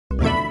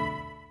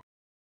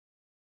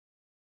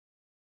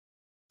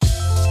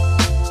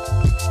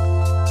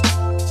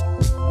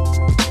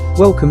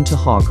Welcome to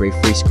Hargrave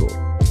Free School,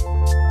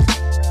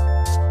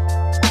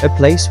 a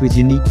place with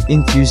unique,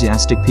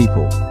 enthusiastic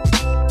people.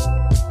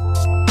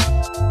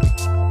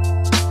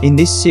 In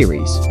this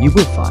series, you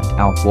will find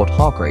out what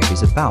Hargrave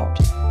is about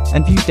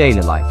and view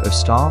daily life of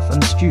staff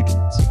and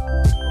students.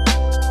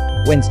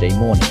 Wednesday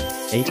morning,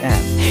 8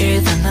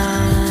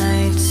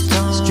 a.m.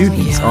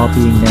 Students are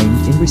being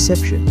named in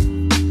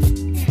reception.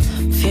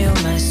 Feel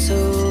my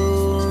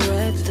soul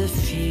wrap the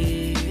fear.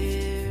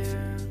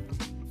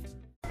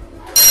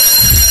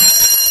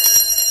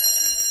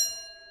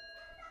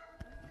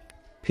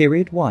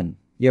 Period 1,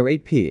 Year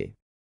 8 P.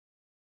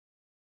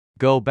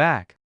 Go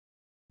back.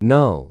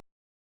 No.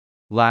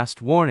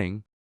 Last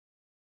warning.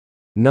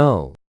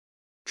 No.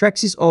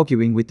 Trax is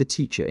arguing with the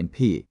teacher in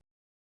PE.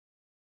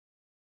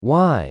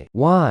 Why?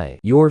 Why?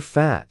 You're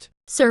fat.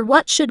 Sir,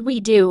 what should we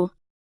do?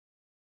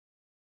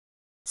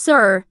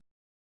 Sir.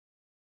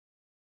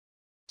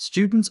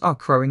 Students are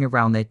crowing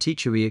around their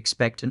teacher. We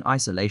expect an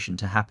isolation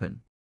to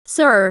happen.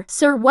 Sir,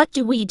 what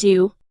do we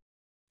do?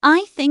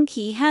 I think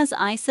he has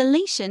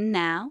isolation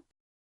now.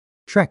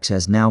 Trax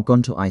has now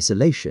gone to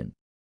isolation.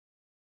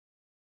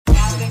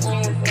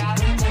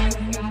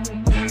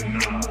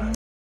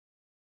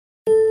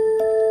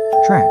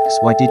 Trax,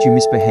 why did you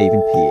misbehave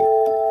in PE?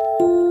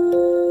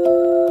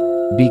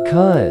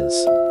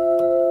 Because.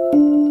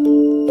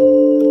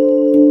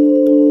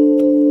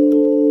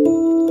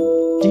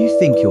 Do you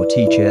think your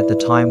teacher at the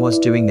time was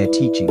doing their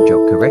teaching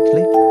job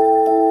correctly?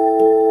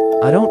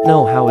 I don't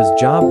know how his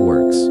job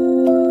works.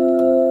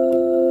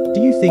 Do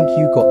you think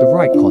you got the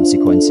right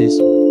consequences?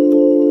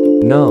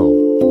 No.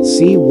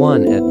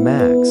 C1 at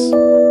max.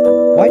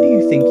 Why do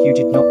you think you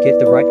did not get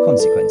the right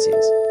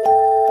consequences?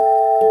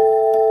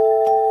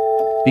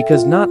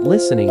 Because not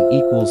listening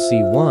equals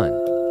C1.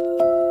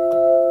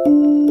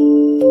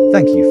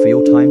 Thank you for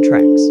your time,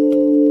 Trax.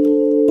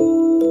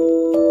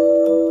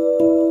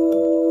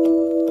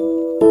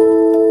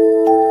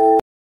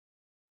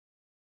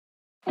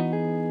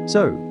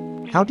 So,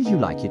 how do you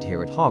like it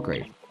here at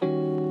Hargrave?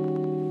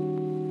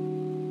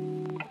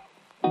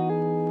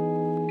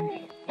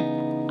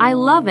 I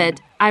love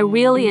it. I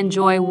really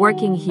enjoy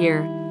working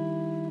here.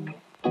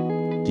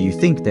 Do you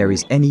think there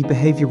is any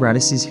behavior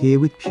analysis here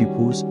with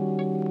pupils?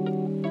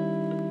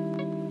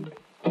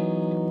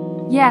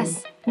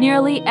 Yes,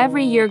 nearly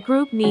every year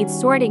group needs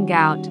sorting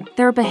out.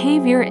 Their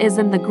behavior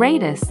isn't the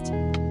greatest.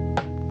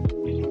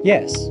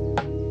 Yes.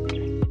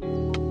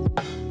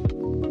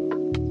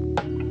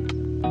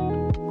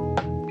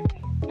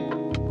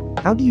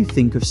 How do you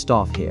think of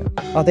staff here?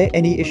 Are there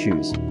any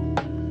issues?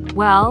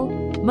 Well,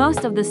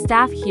 most of the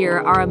staff here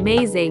are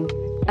amazing.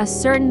 A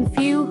certain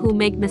few who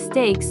make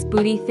mistakes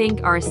but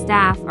think our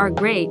staff are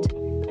great.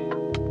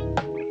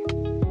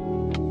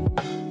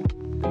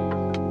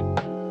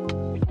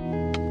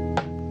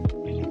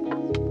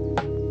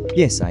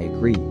 Yes, I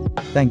agree.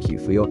 Thank you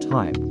for your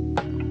time.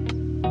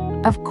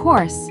 Of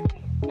course.